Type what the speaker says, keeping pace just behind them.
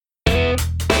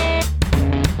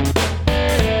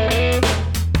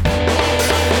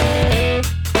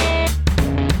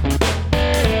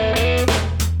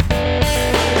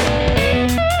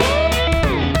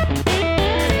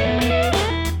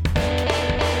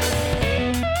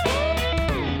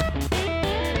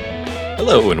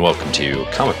Hello and welcome to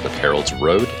Comic Book Herald's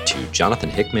Road to Jonathan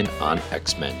Hickman on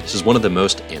X-Men. This is one of the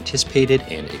most anticipated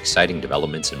and exciting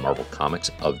developments in Marvel Comics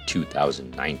of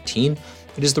 2019.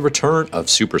 It is the return of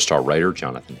superstar writer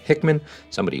Jonathan Hickman,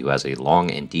 somebody who has a long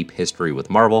and deep history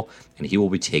with Marvel, and he will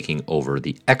be taking over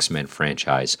the X-Men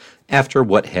franchise after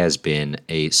what has been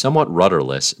a somewhat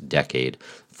rudderless decade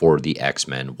for the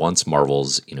X-Men, once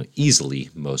Marvel's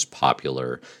easily most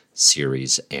popular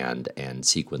series and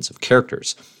sequence of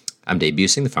characters. I'm Dave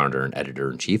Busing, the founder and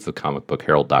editor-in-chief of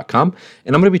comicbookherald.com,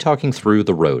 and I'm going to be talking through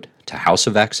the road to House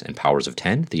of X and Powers of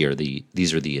 10.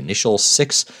 These are the initial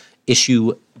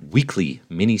 6-issue weekly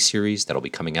miniseries that'll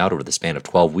be coming out over the span of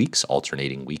 12 weeks,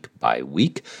 alternating week by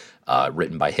week,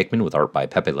 written by Hickman with art by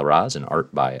Pepe Larraz and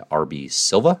art by R.B.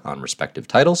 Silva on respective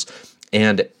titles.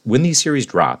 And when these series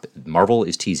drop, Marvel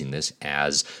is teasing this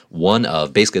as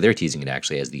they're teasing it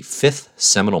actually as the 5th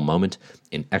seminal moment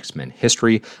in X-Men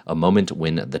history, a moment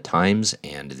when the times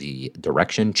and the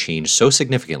direction change so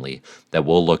significantly that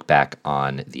we'll look back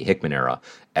on the Hickman era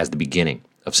as the beginning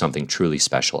of something truly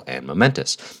special and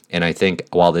momentous. And I think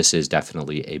while this is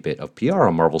definitely a bit of PR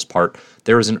on Marvel's part,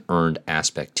 there is an earned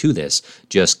aspect to this,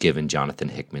 just given Jonathan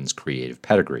Hickman's creative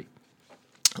pedigree.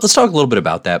 Let's talk a little bit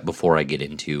about that before I get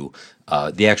into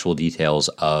the actual details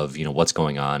of what's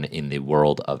going on in the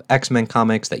world of X-Men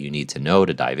comics that you need to know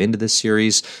to dive into this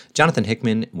series. Jonathan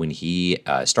Hickman, when he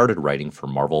started writing for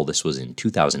Marvel, this was in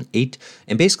 2008,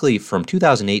 and basically from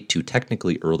 2008 to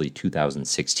technically early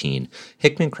 2016,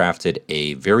 Hickman crafted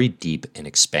a very deep and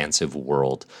expansive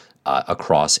world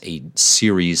across a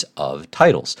series of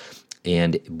titles.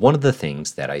 And one of the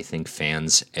things that I think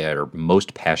fans are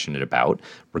most passionate about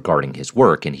regarding his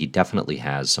work, and he definitely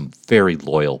has some very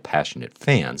loyal, passionate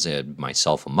fans,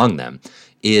 myself among them,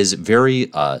 is very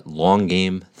long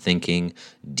game thinking,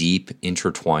 deep,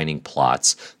 intertwining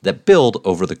plots that build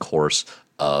over the course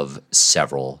of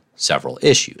several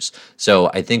issues.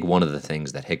 So I think one of the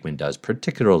things that Hickman does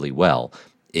particularly well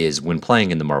is when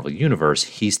playing in the Marvel Universe,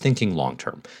 he's thinking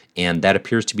long-term. And that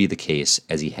appears to be the case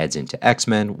as he heads into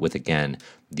X-Men with, again,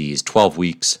 these 12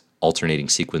 weeks alternating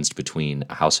sequenced between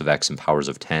House of X and Powers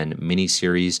of 10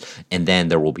 miniseries, and then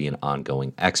there will be an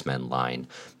ongoing X-Men line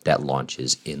that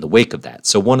launches in the wake of that.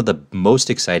 So one of the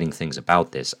most exciting things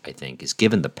about this, I think, is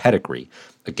given the pedigree,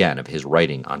 again, of his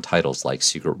writing on titles like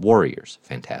Secret Warriors,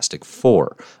 Fantastic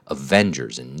Four,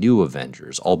 Avengers, and New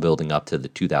Avengers, all building up to the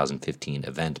 2015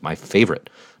 event, my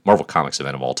favorite Marvel Comics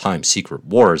event of all time, Secret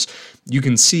Wars. You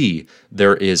can see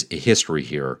there is a history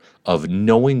here of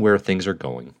knowing where things are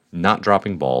going, not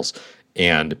dropping balls,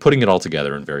 and putting it all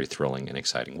together in very thrilling and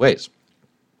exciting ways.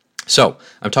 So,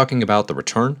 I'm talking about the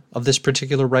return of this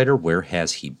particular writer. Where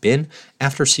has he been?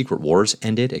 After Secret Wars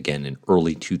ended, again in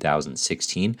early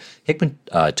 2016, Hickman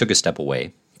took a step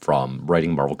away from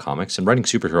writing Marvel Comics and writing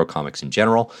superhero comics in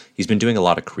general. He's been doing a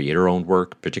lot of creator-owned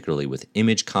work, particularly with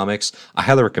Image Comics. I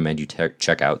highly recommend you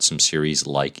check out some series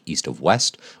like East of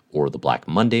West or the Black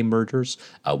Monday Mergers,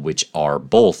 which are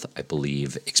both, I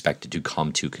believe, expected to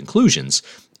come to conclusions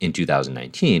in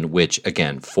 2019, which,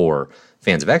 again, for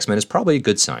fans of X-Men is probably a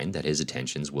good sign that his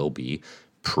attentions will be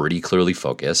pretty clearly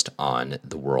focused on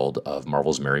the world of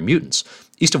Marvel's Merry Mutants.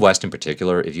 East of West in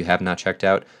particular, if you have not checked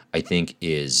out, I think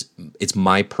it's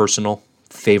my personal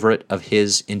favorite of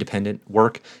his independent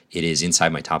work. It is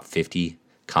inside my top 50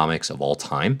 comics of all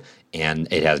time, and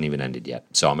it hasn't even ended yet.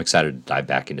 So I'm excited to dive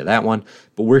back into that one.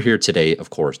 But we're here today, of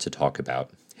course, to talk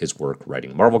about his work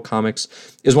writing Marvel Comics.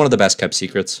 It is one of the best kept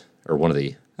secrets, or one of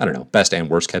the best and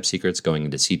worst kept secrets going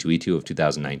into C2E2 of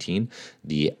 2019.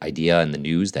 The idea and the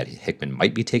news that Hickman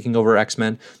might be taking over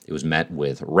X-Men, it was met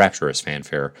with rapturous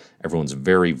fanfare. Everyone's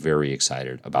very, very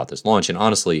excited about this launch. And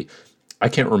honestly, I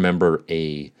can't remember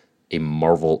a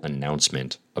Marvel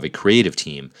announcement of a creative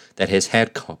team that has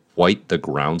had quite the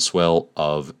groundswell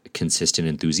of consistent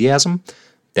enthusiasm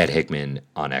that Hickman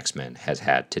on X-Men has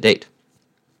had to date.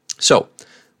 So,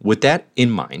 with that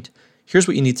in mind, here's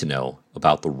what you need to know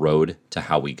about the road to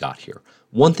how we got here.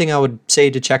 One thing I would say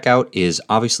to check out is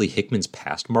obviously Hickman's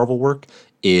past Marvel work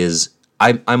is,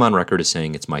 I'm on record as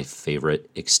saying it's my favorite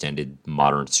extended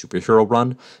modern superhero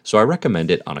run, so I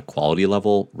recommend it on a quality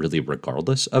level, really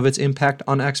regardless of its impact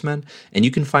on X-Men, and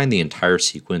you can find the entire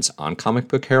sequence on Comic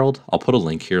Book Herald. I'll put a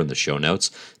link here in the show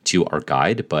notes to our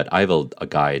guide, but I have a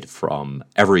guide from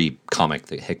every comic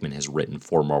that Hickman has written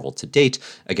for Marvel to date,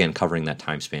 again, covering that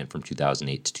time span from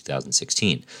 2008 to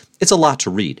 2016. It's a lot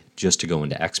to read just to go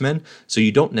into X-Men, so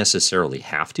you don't necessarily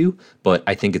have to, but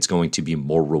I think it's going to be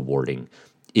more rewarding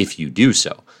if you do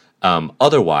so.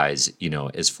 Otherwise,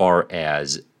 as far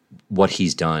as what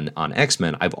he's done on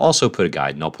X-Men, I've also put a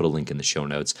guide, and I'll put a link in the show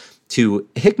notes, to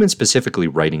Hickman specifically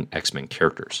writing X-Men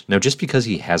characters. Now, just because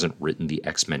he hasn't written the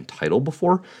X-Men title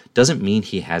before doesn't mean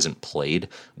he hasn't played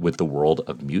with the world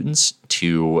of mutants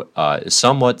to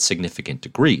somewhat significant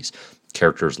degrees.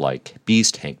 Characters like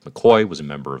Beast, Hank McCoy was a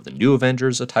member of the New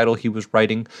Avengers, a title he was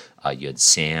writing. You had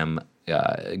Sam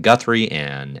Guthrie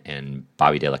and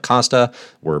Bobby De La Costa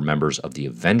were members of the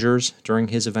Avengers during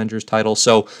his Avengers title.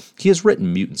 So he has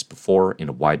written mutants before in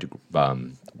a wide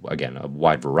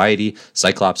variety.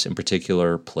 Cyclops in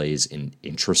particular plays an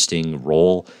interesting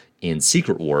role in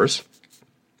Secret Wars,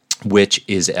 which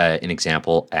is an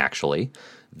example actually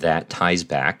that ties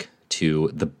back to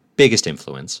the biggest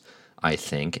influence, I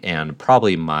think, and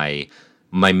probably my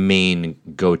main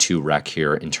go-to rec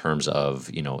here in terms of,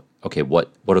 okay,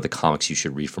 what are the comics you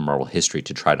should read from Marvel history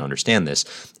to try to understand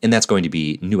this? And that's going to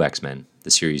be New X-Men,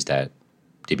 the series that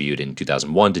debuted in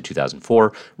 2001 to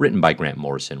 2004, written by Grant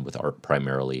Morrison with art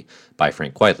primarily by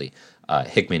Frank Quitely.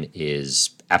 Hickman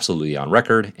is absolutely on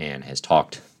record and has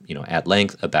talked, at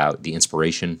length about the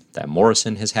inspiration that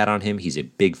Morrison has had on him. He's a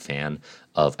big fan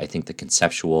of, I think, the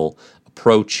conceptual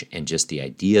approach and just the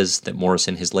ideas that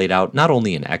Morrison has laid out, not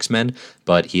only in X-Men,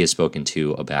 but he has spoken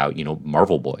to about,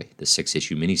 Marvel Boy, the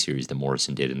 6-issue miniseries that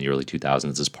Morrison did in the early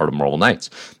 2000s as part of Marvel Knights,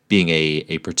 being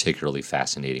a particularly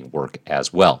fascinating work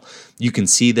as well. You can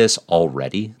see this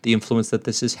already, the influence that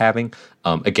this is having,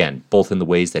 again, both in the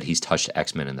ways that he's touched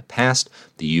X-Men in the past.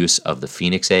 The use of the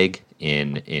Phoenix Egg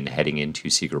in heading into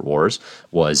Secret Wars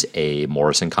was a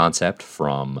Morrison concept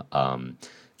from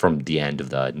the end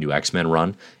of the new X-Men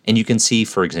run. And you can see,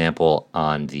 for example,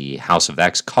 on the House of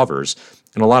X covers,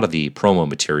 and a lot of the promo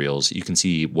materials, you can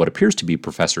see what appears to be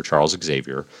Professor Charles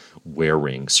Xavier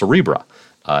wearing Cerebra,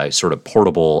 a sort of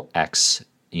portable X,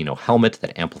 helmet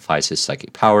that amplifies his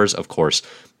psychic powers. Of course,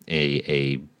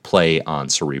 a play on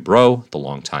Cerebro, the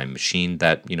longtime machine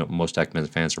that, most X-Men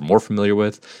fans are more familiar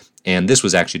with. And this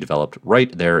was actually developed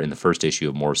right there in the first issue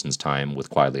of Morrison's time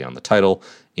with Quitely on the title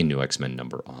in New X-Men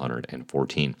number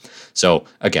 114. So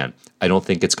again, I don't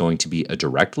think it's going to be a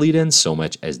direct lead-in so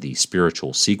much as the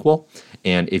spiritual sequel.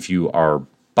 And if you are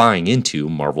buying into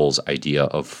Marvel's idea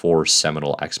of 4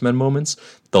 seminal X-Men moments,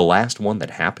 the last one that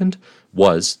happened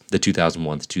was the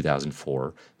 2001 to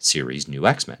 2004 series New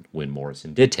X-Men, when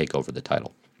Morrison did take over the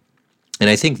title. And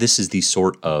I think this is the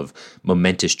sort of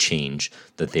momentous change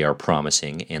that they are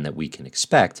promising and that we can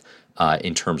expect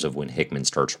in terms of when Hickman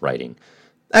starts writing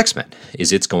X-Men.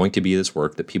 It's going to be this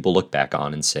work that people look back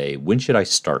on and say, when should I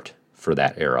start for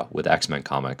that era with X-Men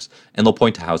comics? And they'll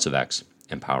point to House of X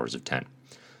and Powers of 10.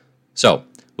 So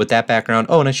with that background,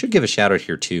 and I should give a shout out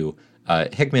here too,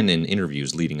 Hickman in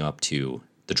interviews leading up to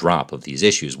the drop of these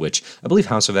issues, which I believe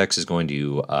House of X is going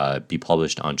to be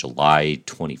published on July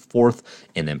 24th,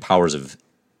 and then Powers of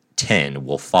 10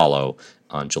 will follow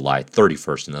on July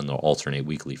 31st, and then they'll alternate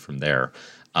weekly from there.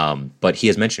 But he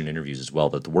has mentioned in interviews as well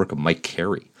that the work of Mike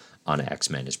Carey on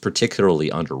X-Men is particularly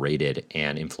underrated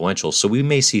and influential, so we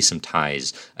may see some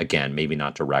ties, again, maybe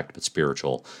not direct, but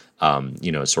spiritual,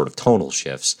 sort of tonal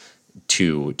shifts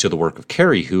to the work of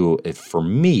Carey, who, for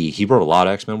me, he wrote a lot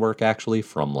of X-Men work, actually,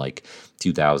 from like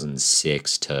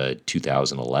 2006 to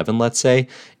 2011, let's say,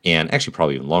 and actually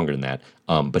probably even longer than that.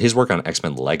 But his work on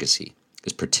X-Men Legacy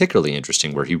is particularly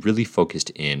interesting, where he really focused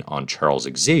in on Charles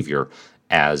Xavier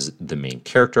as the main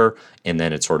character, and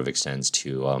then it sort of extends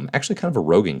to actually kind of a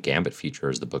Rogue and Gambit feature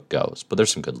as the book goes. But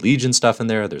there's some good Legion stuff in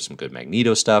there. There's some good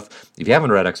Magneto stuff. If you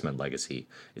haven't read X-Men Legacy,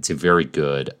 it's a very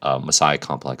good Messiah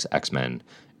Complex X-Men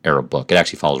era book. It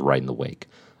actually follows right in the wake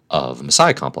of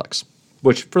Messiah Complex,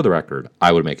 which, for the record,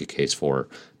 I would make a case for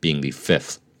being the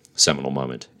 5th seminal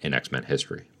moment in X-Men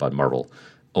history, but Marvel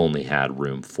only had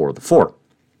room for the 4.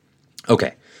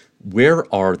 Okay,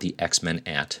 where are the X-Men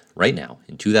at right now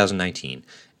in 2019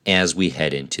 as we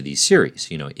head into these series?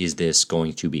 Is this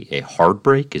going to be a hard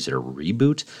break? Is it a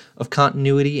reboot of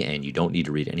continuity and you don't need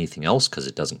to read anything else because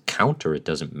it doesn't count or it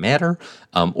doesn't matter?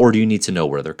 Or do you need to know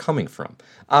where they're coming from?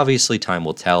 Obviously, time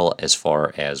will tell as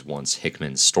far as once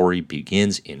Hickman's story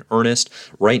begins in earnest.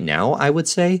 Right now, I would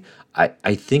say,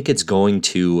 I think it's going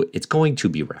to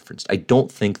be referenced. I don't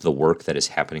think the work that is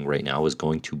happening right now is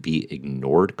going to be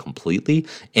ignored completely.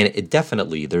 And it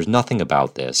definitely, there's nothing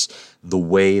about this, the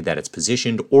way that it's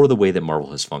positioned or the way that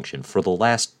Marvel has functioned for the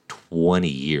last 20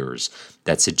 years,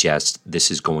 that suggests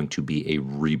this is going to be a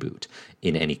reboot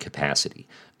in any capacity.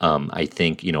 I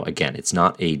think, again, it's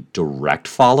not a direct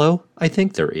follow. I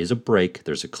think there is a break.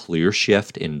 There's a clear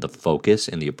shift in the focus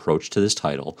and the approach to this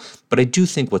title. But I do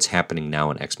think what's happening now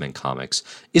in X-Men Comics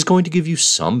is going to give you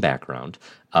some background.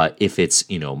 If it's,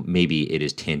 maybe it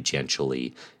is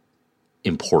tangentially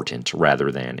important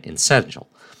rather than essential.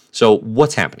 So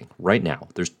what's happening right now?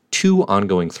 There's two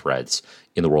ongoing threads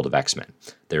in the world of X-Men.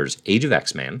 There's Age of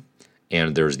X-Men,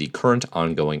 and there's the current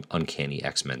ongoing Uncanny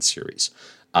X-Men series.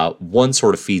 One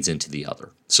sort of feeds into the other.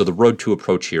 So the road to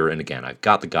approach here, and again, I've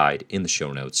got the guide in the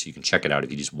show notes. You can check it out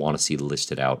if you just want to see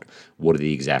listed out what are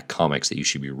the exact comics that you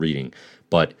should be reading.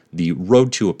 But the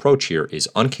road to approach here is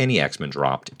Uncanny X-Men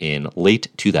dropped in late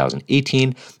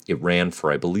 2018. It ran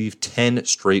for, I believe, 10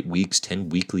 straight weeks, 10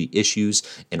 weekly issues,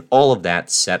 and all of that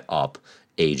set up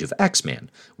Age of X-Men,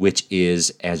 which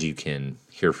is, as you can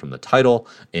hear from the title,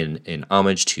 in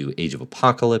homage to Age of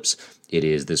Apocalypse. It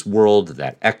is this world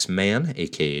that X-Man,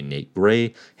 aka Nate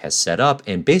Gray, has set up,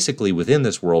 and basically within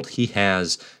this world, he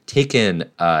has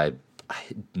taken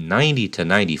 90 to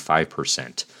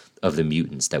 95% of the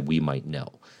mutants that we might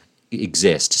know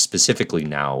exist specifically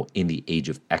now in the Age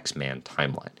of X-Men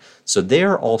timeline. So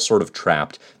they're all sort of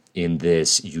trapped in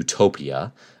this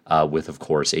utopia with, of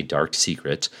course, a dark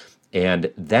secret.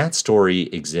 And that story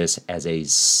exists as a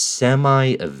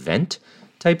semi-event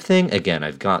type thing. Again,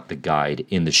 I've got the guide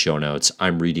in the show notes.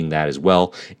 I'm reading that as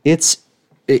well.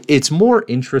 It's more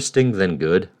interesting than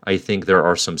good. I think there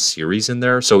are some series in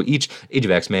there. So each Age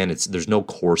of X-Men, there's no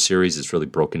core series. It's really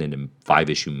broken into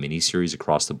 5-issue miniseries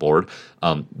across the board.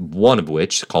 One of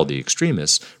which, called The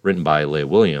Extremists, written by Leah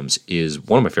Williams, is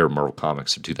one of my favorite Marvel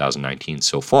comics of 2019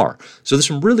 so far. So there's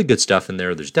some really good stuff in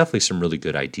there. There's definitely some really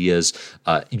good ideas.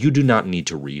 You do not need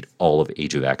to read all of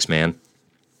Age of X-Men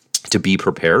to be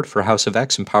prepared for House of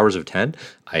X and Powers of 10.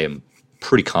 I am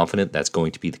pretty confident that's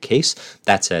going to be the case.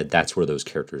 That said, that's where those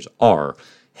characters are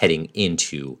heading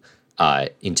into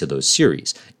those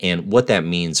series. And what that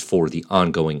means for the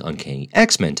ongoing Uncanny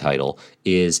X-Men title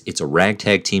is it's a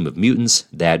ragtag team of mutants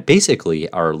that basically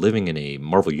are living in a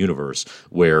Marvel universe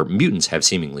where mutants have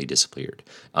seemingly disappeared.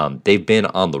 They've been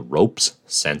on the ropes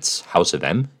since House of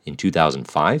M in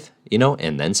 2005,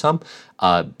 and then some.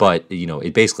 But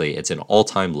it's an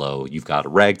all-time low. You've got a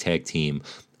ragtag team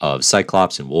of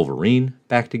Cyclops and Wolverine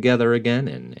back together again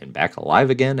and back alive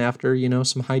again after,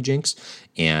 some hijinks.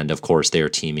 And, of course, they're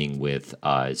teaming with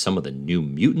some of the New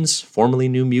Mutants, formerly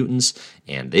New Mutants,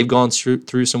 and they've gone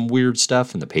through some weird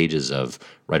stuff in the pages of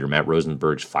writer Matt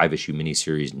Rosenberg's 5-issue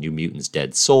miniseries, New Mutants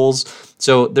Dead Souls.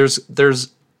 So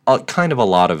there's kind of a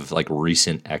lot of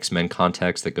recent X-Men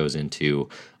context that goes into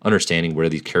understanding where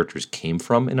these characters came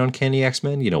from in Uncanny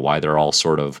X-Men, why they're all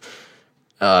sort of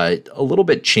a little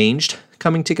bit changed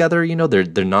coming together.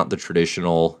 They're not the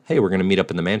traditional, hey, we're going to meet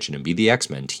up in the mansion and be the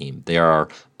X-Men team. They are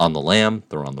on the lam,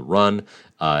 they're on the run.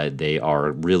 They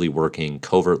are really working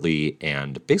covertly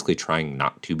and basically trying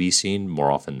not to be seen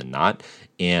more often than not.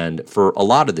 And for a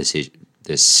lot of this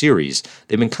series,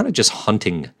 they've been kind of just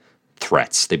hunting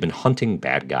threats. They've been hunting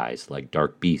bad guys like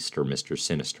Dark Beast or Mr.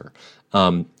 Sinister.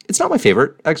 It's not my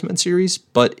favorite X-Men series,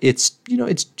 but it's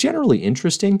generally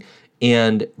interesting.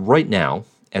 And right now,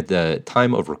 at the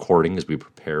time of recording, as we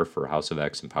prepare for House of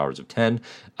X and Powers of 10,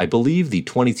 I believe the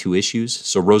 22 issues,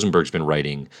 so Rosenberg's been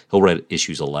writing, he'll write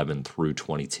issues 11 through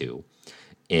 22,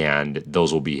 and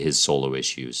those will be his solo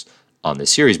issues on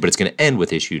this series, but it's going to end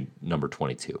with issue number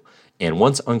 22. And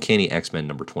once Uncanny X-Men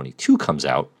number 22 comes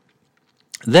out,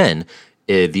 then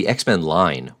the X-Men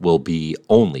line will be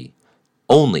only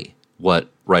what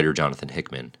writer Jonathan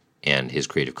Hickman and his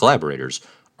creative collaborators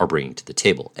are bringing to the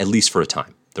table, at least for a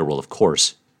time. There will, of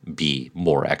course, be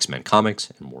more X-Men comics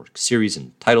and more series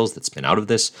and titles that spin out of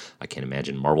this. I can't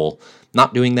imagine Marvel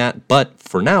not doing that, but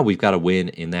for now, we've got a win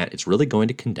in that it's really going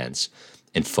to condense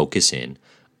and focus in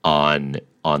on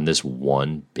this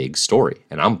one big story,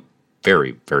 and I'm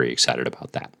very, very excited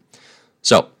about that.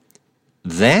 So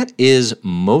that is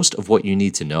most of what you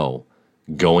need to know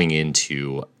going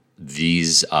into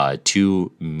these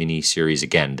two mini-series.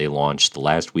 Again, they launched the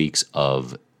last weeks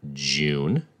of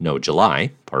July,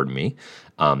 July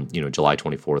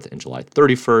 24th and July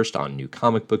 31st on New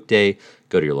Comic Book Day.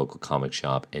 Go to your local comic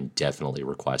shop and definitely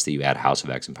request that you add House of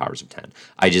X and Powers of 10.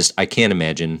 I can't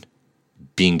imagine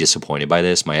being disappointed by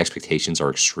this. My expectations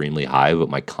are extremely high, but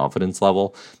my confidence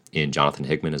level in Jonathan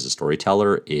Hickman as a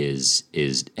storyteller has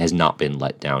not been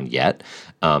let down yet.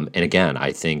 And again,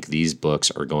 I think these books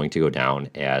are going to go down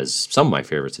as some of my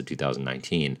favorites of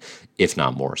 2019, if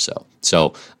not more so.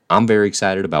 So I'm very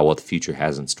excited about what the future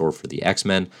has in store for the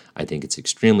X-Men. I think it's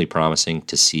extremely promising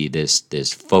to see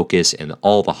this focus and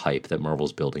all the hype that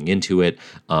Marvel's building into it.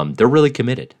 They're really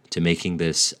committed to making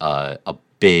this a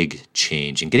big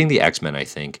change and getting the X-Men, I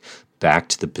think, back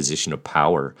to the position of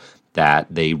power that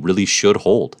they really should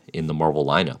hold in the Marvel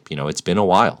lineup. It's been a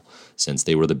while since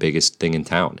they were the biggest thing in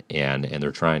town, and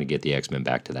they're trying to get the X-Men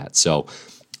back to that. So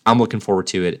I'm looking forward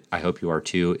to it. I hope you are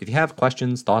too. If you have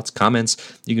questions, thoughts,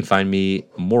 comments, you can find me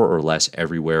more or less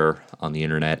everywhere on the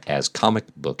internet as Comic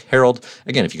Book Herald.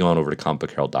 Again, if you go on over to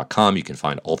comicbookherald.com, you can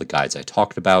find all the guides I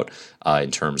talked about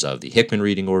in terms of the Hickman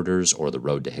reading orders or the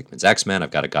Road to Hickman's X-Men. I've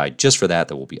got a guide just for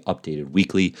that will be updated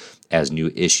weekly as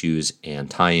new issues and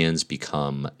tie-ins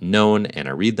become known and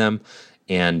I read them.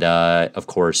 And of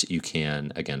course, you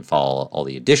can, again, follow all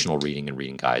the additional reading and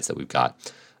reading guides that we've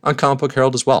got on Comic Book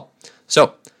Herald as well.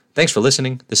 So, thanks for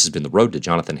listening. This has been The Road to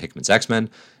Jonathan Hickman's X-Men,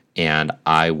 and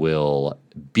I will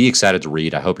be excited to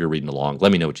read. I hope you're reading along.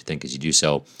 Let me know what you think as you do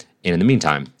so. And in the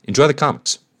meantime, enjoy the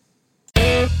comics.